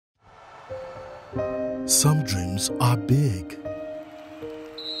Some dreams are big.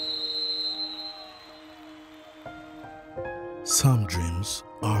 Some dreams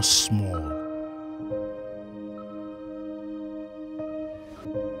are small.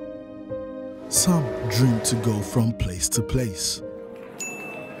 Some dream to go from place to place.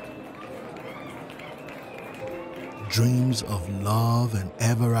 Dreams of love and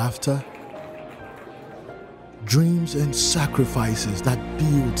ever after. Dreams and sacrifices that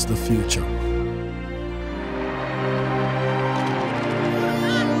builds the future.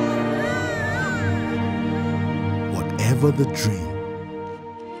 Whatever the dream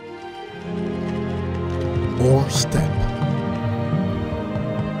or step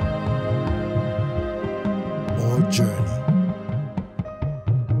or journey,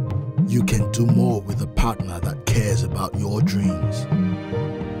 you can do more with a partner that cares about your dreams.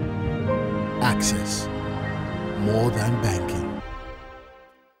 Access, more than banking.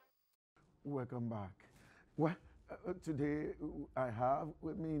 Welcome back. Well, today I have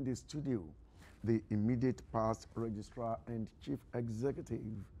with me in the studio the immediate past registrar and chief executive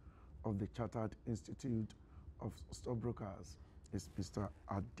of the Chartered Institute of Stockbrokers. It's Mr.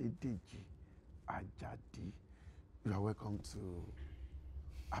 Adedeji Ajadi. You are welcome to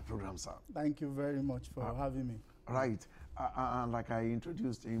our program, sir. Thank you very much for having me. Right. And like I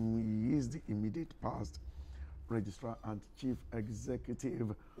introduced him, he is the immediate past registrar and chief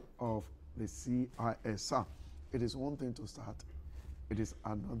executive of the CISR. It is one thing to start. It is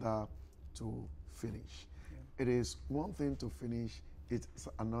another to finish. Yeah. It is one thing to finish. It's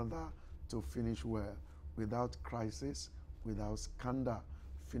another to finish well, without crisis, without scandal,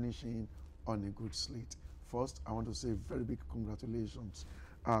 finishing on a good slate. First, I want to say very big congratulations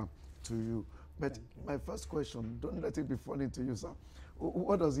to you. But my first question, don't let it be funny to you, sir.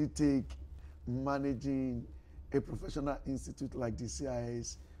 What does it take managing a professional institute like the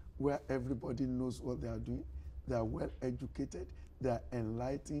CIS, where everybody knows what they are doing, they are well educated, they are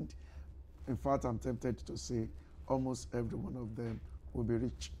enlightened? In fact, I'm tempted to say almost every one of them will be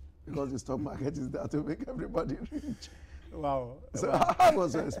rich, because the stock market is there to make everybody rich. Wow. So how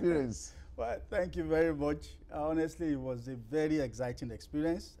was your experience? Well, thank you very much. Honestly, it was a very exciting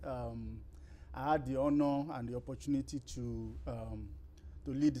experience. I had the honor and the opportunity to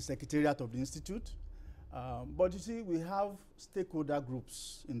lead the secretariat of the Institute. But you see, we have stakeholder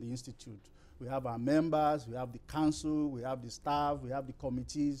groups in the Institute. We have our members, we have the council, we have the staff, we have the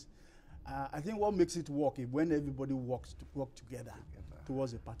committees. I think what makes it work is when everybody work together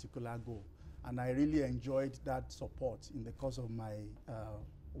towards a particular goal. And I really enjoyed that support in the course of my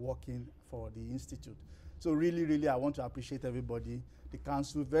working for the Institute. So really, I want to appreciate everybody. The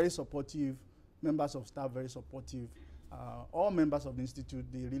council, very supportive. Members of staff, very supportive. All members of the Institute,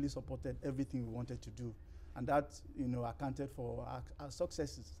 they really supported everything we wanted to do. And that, accounted for our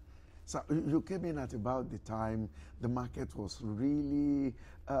successes. So you came in at about the time the market was really,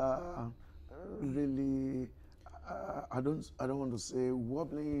 I don't want to say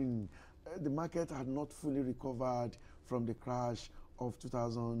wobbling. The market had not fully recovered from the crash of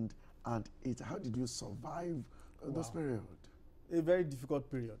 2008. How did you survive this period? A very difficult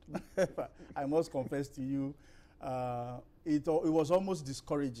period. I must confess to you, it was almost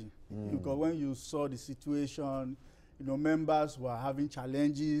discouraging, because when you saw the situation, members were having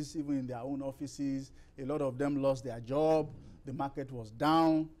challenges even in their own offices. A lot of them lost their job. The market was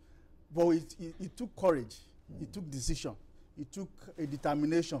down. But it took courage. It took decision. It took a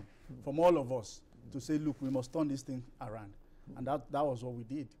determination from all of us to say, look, we must turn this thing around. And that was what we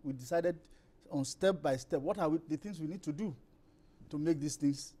did. We decided on step by step, what are the things we need to do to make these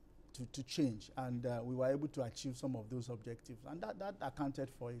things to change. And we were able to achieve some of those objectives. And that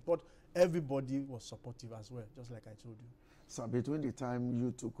accounted for it. But everybody was supportive as well, just like I told you. So between the time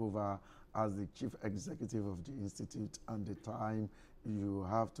you took over as the chief executive of the Institute and the time you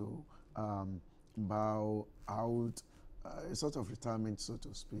have to bow out, a sort of retirement, so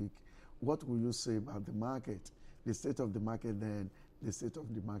to speak, what will you say about the market, the state of the market then, the state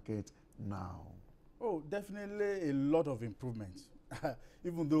of the market now? Oh, definitely a lot of improvements.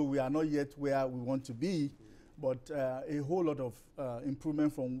 Even though we are not yet where we want to be, but a whole lot of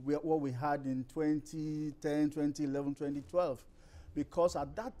improvement from what we had in 2010, 2011, 2012. Because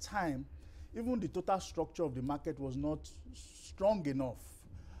at that time, even the total structure of the market was not strong enough.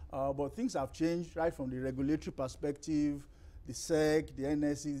 But things have changed right from the regulatory perspective, the SEC, the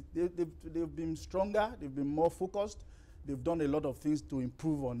NSE. They've been stronger, they've been more focused. They've done a lot of things to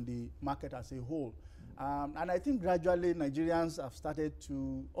improve on the market as a whole. And I think gradually Nigerians have started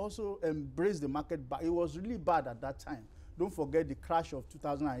to also embrace the market. But it was really bad at that time. Don't forget the crash of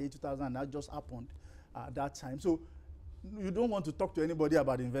 2008, 2009 that just happened at that time. So you don't want to talk to anybody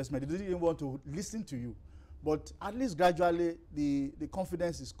about investment. They don't even want to listen to you. But at least gradually, the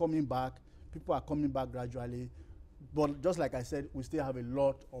confidence is coming back. People are coming back gradually. But just like I said, we still have a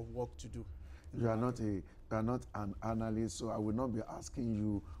lot of work to do. You are not an analyst, so I will not be asking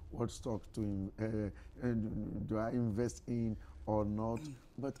you what stocks do I invest in or not.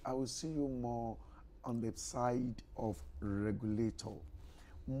 But I will see you more on the side of regulator.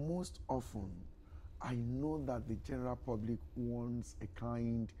 Most often, I know that the general public wants a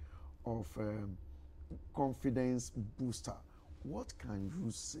kind of confidence booster. What can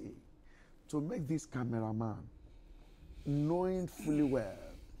you say to make this cameraman, knowing fully well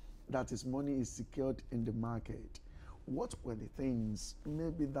that his money is secured in the market, what were the things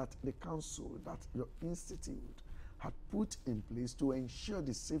maybe that the council, that your institute had put in place to ensure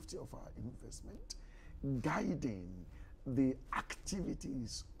the safety of our investment, guiding the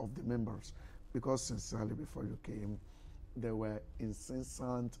activities of the members? Because sincerely, before you came, there were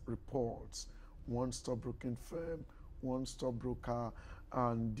incessant reports. One stockbroking firm, one stockbroker,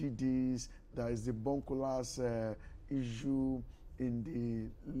 and did this. There is the Bonkulas issue in the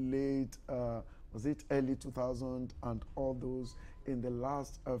late, was it early 2000, and all those. In the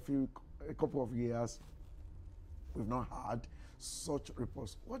last a couple of years, we've not had such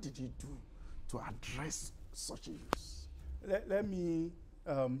reports. What did you do to address such issues? Let me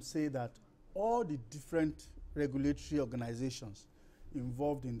say that all the different regulatory organizations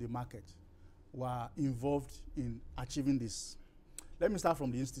involved in the market were involved in achieving this. Let me start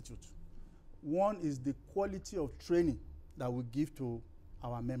from the institute. One is the quality of training that we give to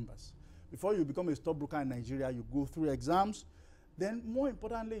our members. Before you become a stockbroker in Nigeria, you go through exams. Then, more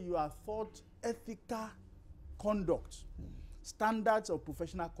importantly, you are taught ethical conduct, standards of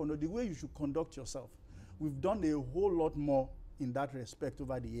professional conduct, the way you should conduct yourself. We've done a whole lot more in that respect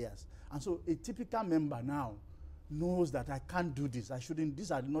over the years. And so a typical member now knows that I can't do this. I shouldn't.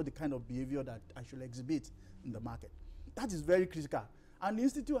 These are not the kind of behavior that I should exhibit in the market. That is very critical. And the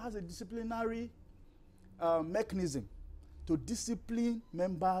institute has a disciplinary mechanism to discipline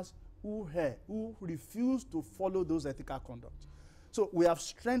members who refuse to follow those ethical conduct. So we have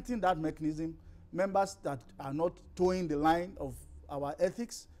strengthened that mechanism. Members that are not towing the line of our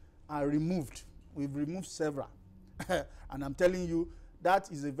ethics are removed. We've removed several. And I'm telling you,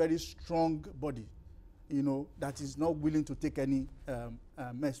 that is a very strong body, you know, that is not willing to take any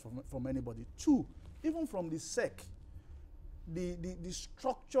mess from anybody. Two, even from the SEC, the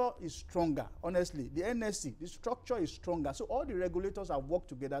structure is stronger. Honestly, the NSC, the structure is stronger. So all the regulators have worked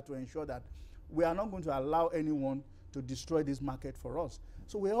together to ensure that we are not going to allow anyone to destroy this market for us.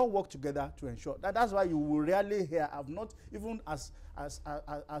 So we all work together to ensure that. That's why you will rarely hear, I've not, even as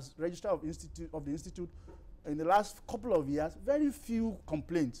registrar of the institute, in the last couple of years, very few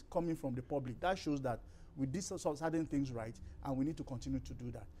complaints coming from the public. That shows that we did certain things right, and we need to continue to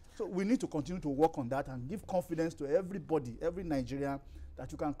do that. So we need to continue to work on that and give confidence to everybody, every Nigerian,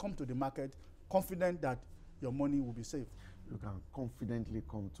 that you can come to the market confident that your money will be safe. You can confidently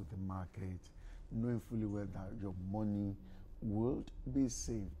come to the market knowing fully well that your money will be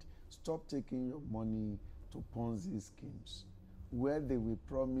saved. Stop taking your money to Ponzi schemes, where they will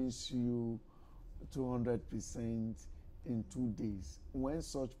promise you 200% in 2 days. When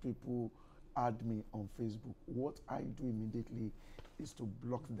such people add me on Facebook, what I do immediately is to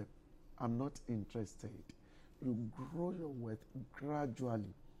block them. I'm not interested. You grow your wealth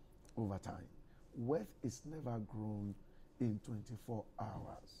gradually over time. Wealth is never grown in 24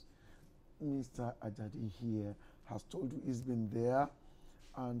 hours. Mr. Ajadi here has told you he's been there,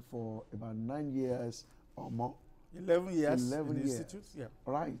 and for about 9 years or more. 11 years 11 in the years. institute. Yeah.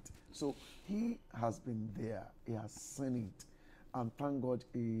 Right. So he has been there. He has seen it. And thank God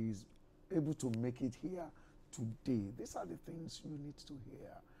he is able to make it here today. These are the things you need to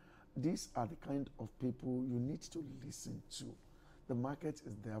hear. These are the kind of people you need to listen to. The market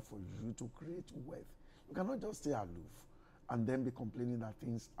is there for you to create wealth. You cannot just stay aloof and then be complaining that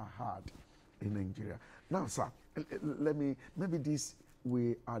things are hard in Nigeria. Now, sir, maybe this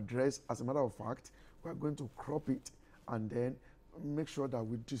we address. As a matter of fact, we are going to crop it and then make sure that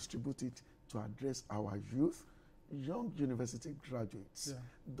we distribute it to address our youth, young university graduates,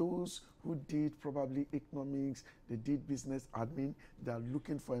 those who did probably economics, they did business admin, they are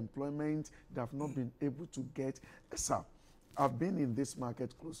looking for employment, they have not been able to get. Sir, I've been in this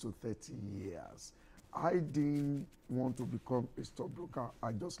market close to 30 years. I didn't want to become a stockbroker.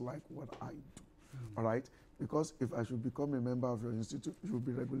 I just like what I do, all right? Because if I should become a member of your institute, you'll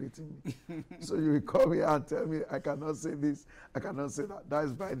be regulating me. So you will come here and tell me I cannot say this, I cannot say that. That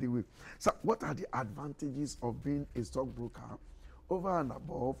is by the way. So what are the advantages of being a stockbroker over and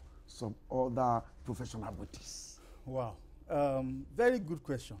above some other professional bodies? Wow. Very good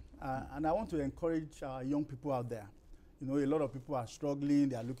question. And I want to encourage our young people out there. You know, a lot of people are struggling,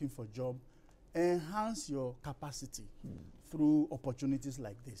 they are looking for a job. Enhance your capacity through opportunities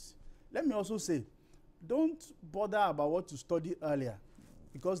like this. Let me also say, don't bother about what to study earlier,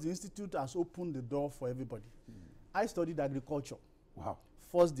 because the Institute has opened the door for everybody. I studied agriculture. Wow.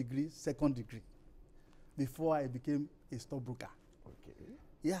 First degree, second degree, before I became a stockbroker. Okay.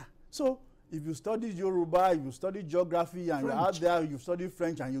 Yeah. So if you study Yoruba, if you study geography, and you're out there, you study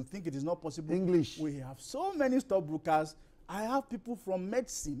French, and you think it is not possible. English. We have so many stockbrokers. I have people from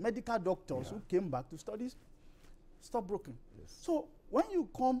medicine, medical doctors who came back to study stockbroking. Yes. So when you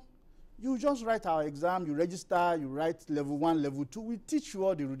come, you just write our exam, you register, you write level 1, level 2. We teach you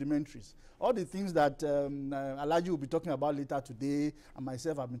all the rudimentaries. All the things that Alaji will be talking about later today, and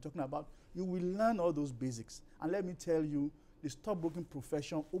myself have been talking about. You will learn all those basics. And let me tell you, the stockbroking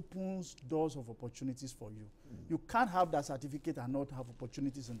profession opens doors of opportunities for you. You can't have that certificate and not have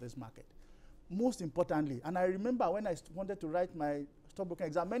opportunities in this market. Most importantly, and I remember when I wanted to write my stockbroking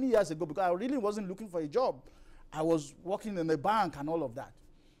exam many years ago, because I really wasn't looking for a job. I was working in a bank and all of that.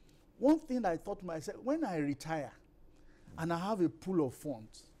 One thing I thought to myself, when I retire and I have a pool of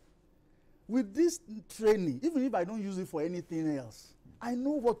funds, with this training, even if I don't use it for anything else, I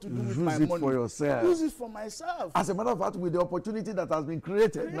know what to do with my money. Use it for yourself. Use it for myself. As a matter of fact, with the opportunity that has been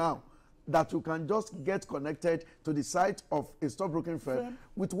created now, that you can just get connected to the site of a stockbroking firm,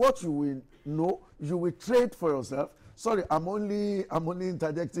 with what you will know, you will trade for yourself. Sorry, I'm only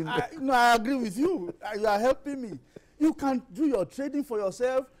interjecting. No, I agree with you. You are helping me. You can do your trading for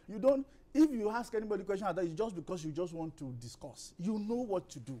yourself. You don't. If you ask anybody a question like that, it's just because you just want to discuss. You know what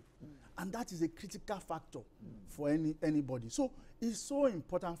to do. And that is a critical factor for anybody. So it's so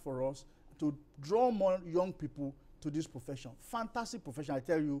important for us to draw more young people to this profession. Fantastic profession. I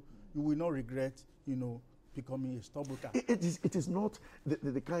tell you, you will not regret, you know, becoming a stockbroker. It is not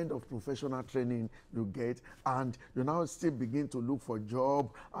the kind of professional training you get, and you now still begin to look for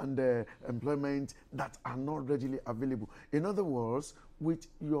job and employment that are not readily available. In other words, with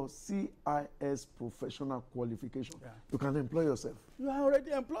your CIS professional qualification, you can employ yourself. You are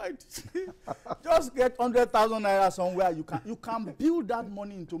already employed. Just get 100,000 naira somewhere. You can build that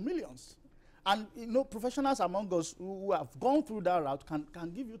money into millions. And you know, professionals among us who have gone through that route can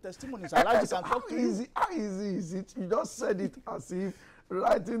give you testimonies. Can talk to you. How easy is it? You just said it as if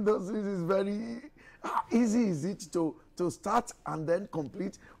writing those things is very. How easy is it to start and then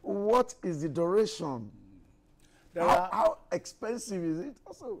complete? What is the duration? How expensive is it?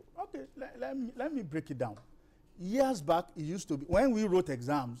 Also, okay, let me break it down. Years back, it used to be when we wrote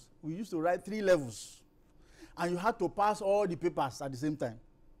exams, we used to write 3 levels, and you had to pass all the papers at the same time.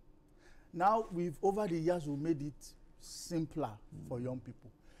 Now, over the years, we've made it simpler for young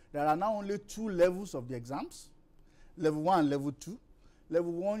people. There are now only 2 levels of the exams, level 1 and level 2.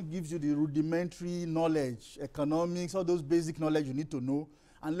 Level 1 gives you the rudimentary knowledge, economics, all those basic knowledge you need to know.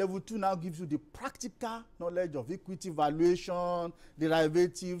 And level 2 now gives you the practical knowledge of equity valuation,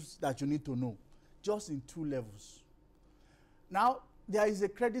 derivatives that you need to know, just in 2 levels. Now, there is a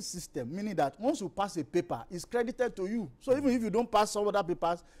credit system, meaning that once you pass a paper, it's credited to you. So even if you don't pass some other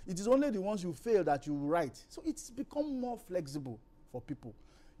papers, it is only the ones you fail that you write. So it's become more flexible for people.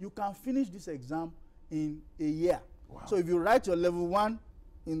 You can finish this exam in a year. Wow. So if you write your level 1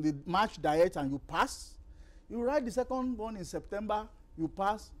 in the March diet and you pass, you write the second one in September, you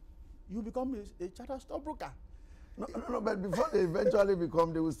pass, you become a chartered stockbroker. No, but before they eventually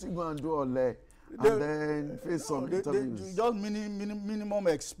become, they will still go and do all that. And then face some interviews. Just minimum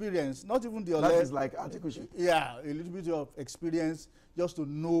experience, not even the that is like articulation. Yeah, a little bit of experience just to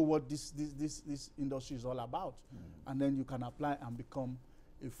know what this industry is all about. And then you can apply and become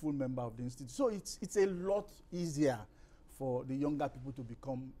a full member of the institute. So it's a lot easier for the younger people to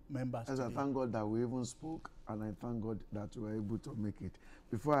become members. As I thank God that we even spoke, and I thank God that we were able to make it.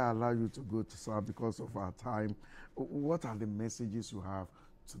 Before I allow you to go to sir, because of our time, what are the messages you have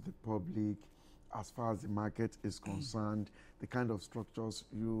to the public as far as the market is concerned, the kind of structures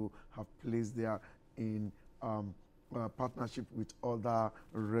you have placed there in partnership with other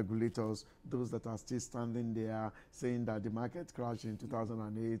regulators, those that are still standing there saying that the market crashed in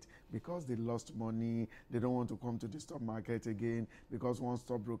 2008 because they lost money, they don't want to come to the stock market again because one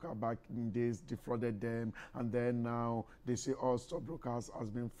stockbroker back in days defrauded them, and then now they say all stockbrokers has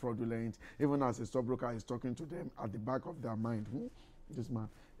been fraudulent. Even as a stockbroker is talking to them at the back of their mind, this man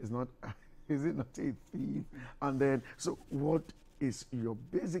is not... Is it not a thief? And then, so what is your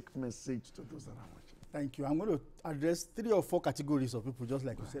basic message to those that are watching? Thank you. I'm going to address 3 or 4 categories of people, just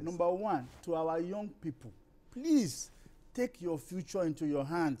like you said. Number 1, to our young people, please take your future into your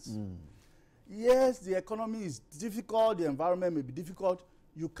hands. Yes, the economy is difficult, the environment may be difficult.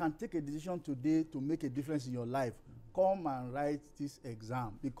 You can take a decision today to make a difference in your life. Come and write this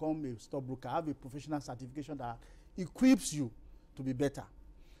exam. Become a stockbroker. Have a professional certification that equips you to be better.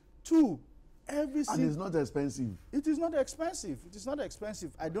 2, and it's not expensive. It is not expensive. It is not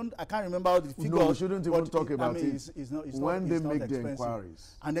expensive. I can't remember all the figures. No, we shouldn't even talk about it. It's not when they make the expensive.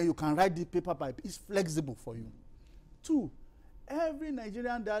 inquiries. And then you can write the paper by. It's flexible for you. 2, every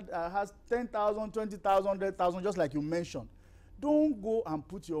Nigerian that has 10,000, 20,000, 100,000, just like you mentioned, don't go and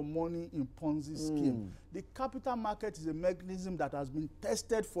put your money in Ponzi scheme. The capital market is a mechanism that has been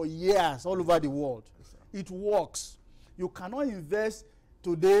tested for years all over the world. Yes, it works. You cannot invest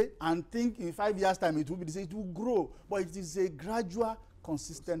today and think in 5 years' time it will grow, but it is a gradual,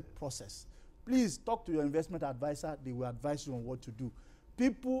 consistent process. Please talk to your investment advisor. They will advise you on what to do.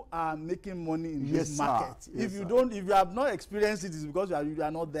 People are making money in this market. If you have not experienced it, it's because you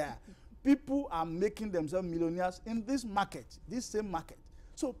are not there. People are making themselves millionaires in this market, this same market.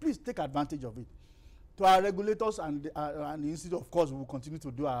 So please take advantage of it. To our regulators and the institute, of course, we will continue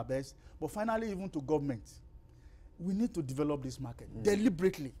to do our best. But finally, even to government, we need to develop this market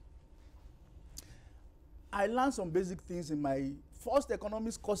deliberately. I learned some basic things in my first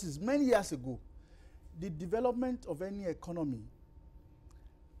economics courses many years ago. The development of any economy,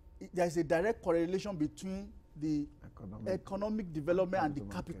 there is a direct correlation between the economic development and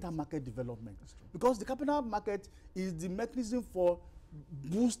the capital market development. Because the capital market is the mechanism for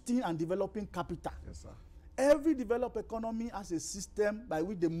boosting and developing capital. Yes, sir. Every developed economy has a system by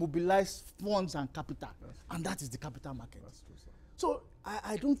which they mobilize funds and capital, and that is the capital market. That's true, sir. So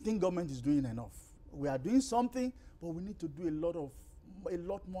I don't think government is doing enough. We are doing something, but we need to do a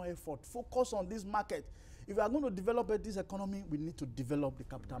lot more effort. Focus on this market. If we are going to develop this economy, we need to develop the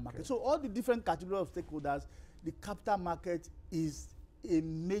capital market. So all the different categories of stakeholders, the capital market is a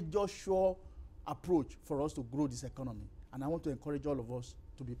major sure approach for us to grow this economy. And I want to encourage all of us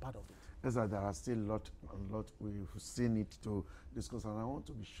to be part of it. Yes, sir, there are still a lot we've seen it to discuss, and I want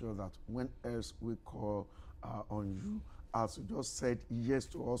to be sure that when else we call on you, as you just said yes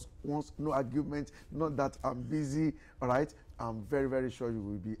to us once, no argument, not that I'm busy, all right? I'm very, very sure you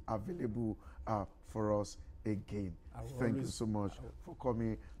will be available for us again. Thank you so much for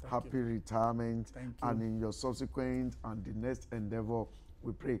coming. Happy retirement. And in your subsequent and the next endeavor,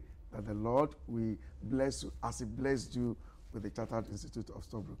 we pray that the Lord will bless you as He blessed you with the Chartered Institute of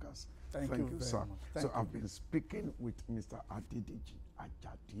Stockbrokers. Thank you, sir. So I've been speaking with Mr. Adedeji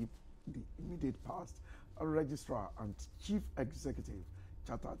Ajadi, the immediate past Registrar and Chief Executive,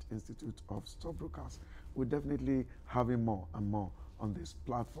 Chartered Institute of Stockbrokers. We're definitely having more and more on this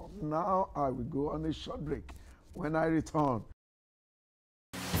platform. Now I will go on a short break. When I return,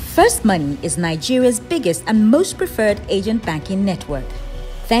 First Money is Nigeria's biggest and most preferred agent banking network.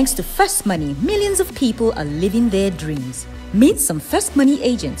 Thanks to First Money, millions of people are living their dreams. Meet some First Money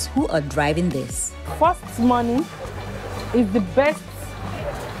agents who are driving this. First Money is the best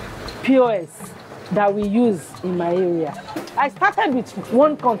POS that we use in my area. I started with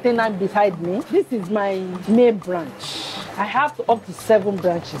one container beside me. This is my main branch. I have up to 7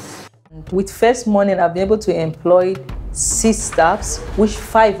 branches. With First Money, I've been able to employ 6 staffs, which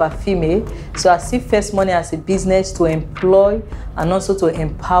 5 are female. So I see First Money as a business to employ and also to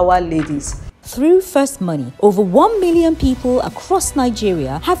empower ladies. Through First Money, over 1 million people across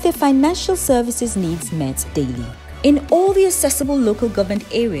Nigeria have their financial services needs met daily. In all the accessible local government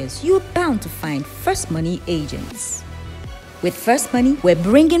areas, you are bound to find First Money agents. With First Money, we're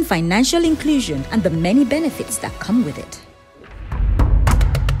bringing financial inclusion and the many benefits that come with it.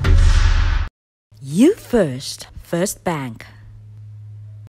 You first, First Bank.